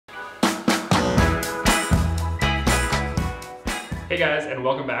Hey guys, and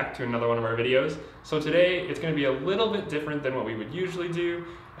welcome back to another one of our videos. So today it's going to be a little bit different than what we would usually do,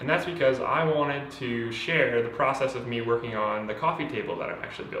 and that's because I wanted to share the process of me working on the coffee table that I'm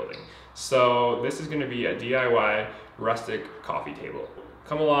actually building. So this is going to be a DIY rustic coffee table.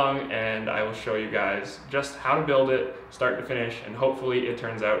 Come along and I will show you guys just how to build it, start to finish, and hopefully it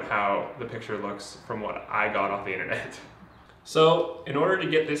turns out how the picture looks from what I got off the internet. So in order to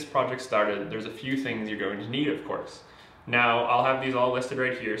get this project started, there's a few things you're going to need, of course. Now, I'll have these all listed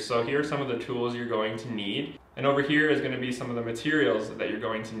right here. So here are some of the tools you're going to need. And over here is going to be some of the materials that you're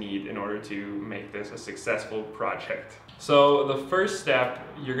going to need in order to make this a successful project. So the first step,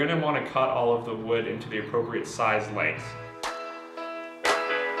 you're going to want to cut all of the wood into the appropriate size lengths.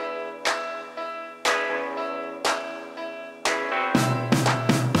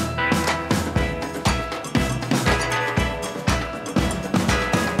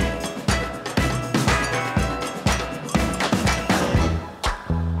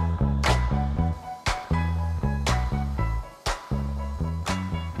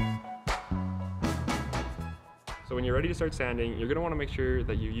 So when you're ready to start sanding, you're going to want to make sure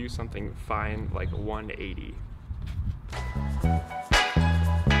that you use something fine like 180.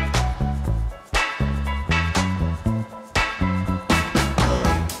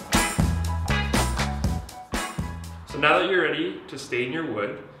 So now that you're ready to stain your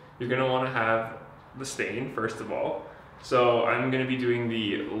wood, you're going to want to have the stain first of all. So I'm going to be doing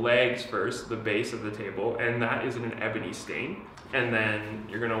the legs first, the base of the table, and that is an ebony stain. And then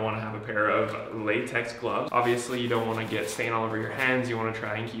you're going to want to have a pair of latex gloves. Obviously you don't want to get stain all over your hands. You want to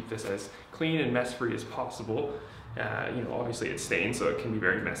try and keep this as clean and mess free as possible. Obviously it's stained, so it can be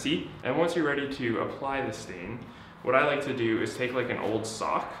very messy. And once you're ready to apply the stain, what I like to do is take like an old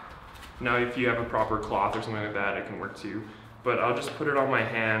sock. Now if you have a proper cloth or something like that, it can work too. But I'll just put it on my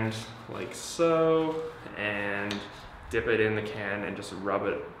hand like so, and dip it in the can and just rub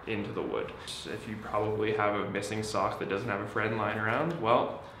it into the wood. If you probably have a missing sock that doesn't have a friend lying around,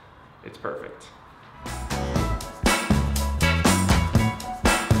 well, it's perfect.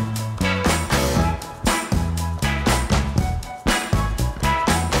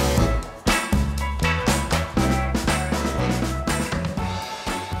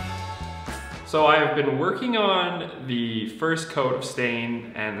 So I have been working on the first coat of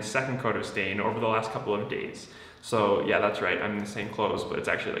stain and the second coat of stain over the last couple of days. So yeah, that's right, I'm in the same clothes, but it's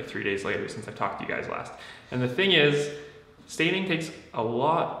actually like 3 days later since I talked to you guys last. And the thing is, staining takes a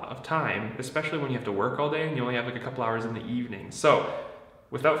lot of time, especially when you have to work all day and you only have like a couple hours in the evening. So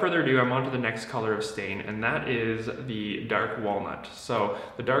without further ado, I'm on to the next color of stain, and that is the dark walnut. So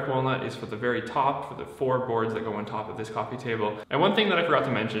the dark walnut is for the very top, for the 4 boards that go on top of this coffee table. And one thing that I forgot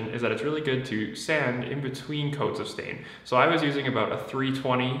to mention is that it's really good to sand in between coats of stain. So I was using about a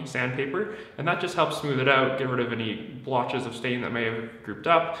 320 sandpaper, and that just helps smooth it out, get rid of any blotches of stain that may have grouped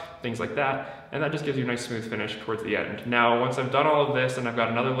up, things like that. And that just gives you a nice smooth finish towards the end. Now, once I've done all of this and I've got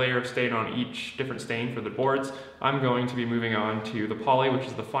another layer of stain on each different stain for the boards, I'm going to be moving on to the poly, which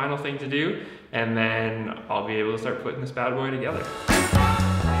is the final thing to do, and then I'll be able to start putting this bad boy together.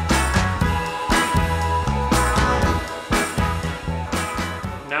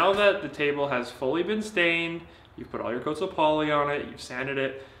 Now that the table has fully been stained, you've put all your coats of poly on it, you've sanded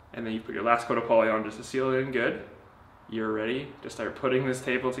it, and then you put your last coat of poly on just to seal it in good, you're ready to start putting this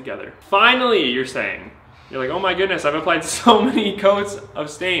table together. Finally, you're saying. You're like, oh my goodness, I've applied so many coats of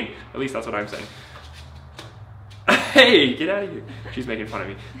stain. At least that's what I'm saying. Hey, get out of here. She's making fun of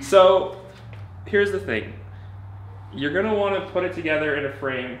me. So, here's the thing. You're gonna wanna put it together in a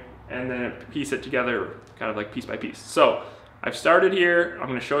frame and then piece it together kind of like piece by piece. So, I've started here, I'm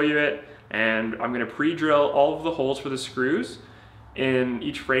gonna show you it, and I'm gonna pre-drill all of the holes for the screws in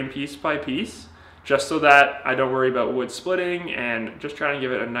each frame piece by piece, just so that I don't worry about wood splitting, and just trying to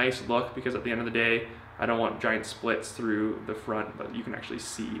give it a nice look, because at the end of the day, I don't want giant splits through the front that you can actually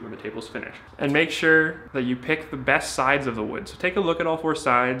see when the table's finished. And make sure that you pick the best sides of the wood. So take a look at all 4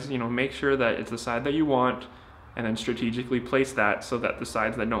 sides, make sure that it's the side that you want, and then strategically place that so that the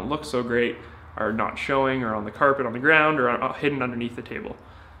sides that don't look so great are not showing or on the carpet, on the ground, or hidden underneath the table.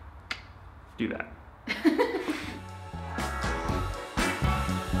 Do that.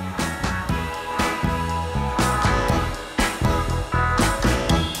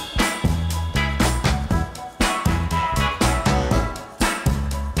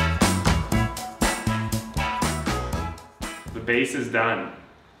 The base is done.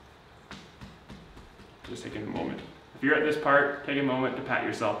 Just take a moment. If you're at this part, take a moment to pat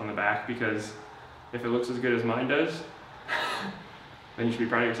yourself on the back, because if it looks as good as mine does, then you should be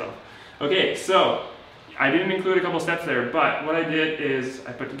proud of yourself. Okay, so I didn't include a couple steps there, but what I did is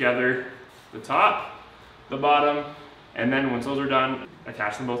I put together the top, the bottom, And then once those are done,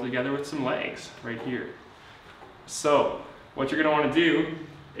 attach them both together with some legs right here. So what you're gonna wanna do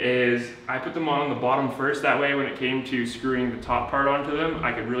is I put them on the bottom first. That way when it came to screwing the top part onto them,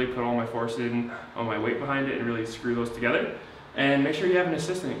 I could really put all my force in, all my weight behind it, and really screw those together. And make sure you have an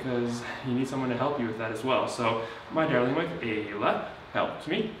assistant because you need someone to help you with that as well. So my darling wife, Ayla, helped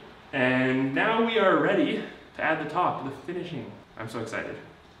me. And now we are ready to add the top, the finishing. I'm so excited.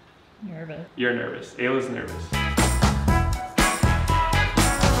 Nervous. You're nervous. Ayla's nervous.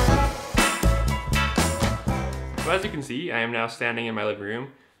 So as you can see, I am now standing in my living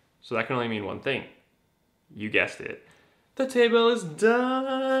room. So that can only mean one thing. You guessed it. The table is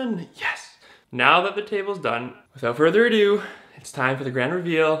done. Yes. Now that the table's done, without further ado, it's time for the grand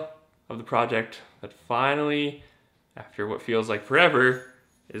reveal of the project that finally, after what feels like forever,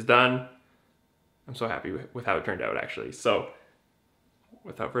 is done. I'm so happy with how it turned out, actually. So,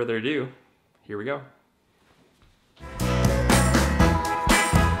 without further ado, here we go.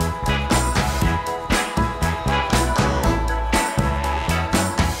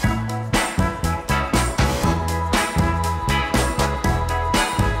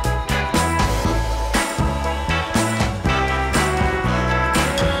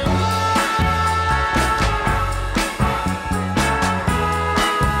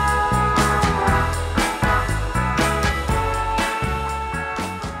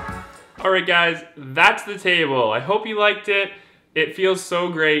 Alright guys, that's the table. I hope you liked it. It feels so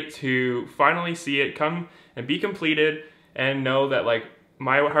great to finally see it come and be completed and know that like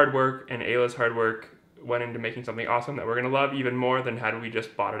my hard work and Ayla's hard work went into making something awesome that we're gonna love even more than had we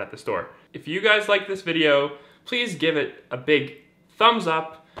just bought it at the store. If you guys like this video, please give it a big thumbs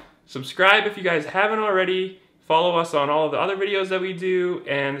up. Subscribe if you guys haven't already. Follow us on all of the other videos that we do,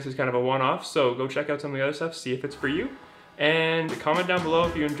 and this is kind of a one-off, so go check out some of the other stuff, see if it's for you. And comment down below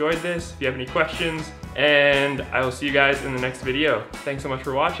if you enjoyed this, if you have any questions, and I will see you guys in the next video. Thanks so much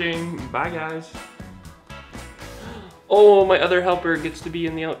for watching. Bye guys. Oh, my other helper gets to be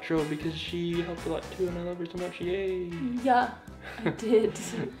in the outro because she helped a lot too and I love her so much. Yay. Yeah, I did.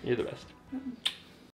 You're the best.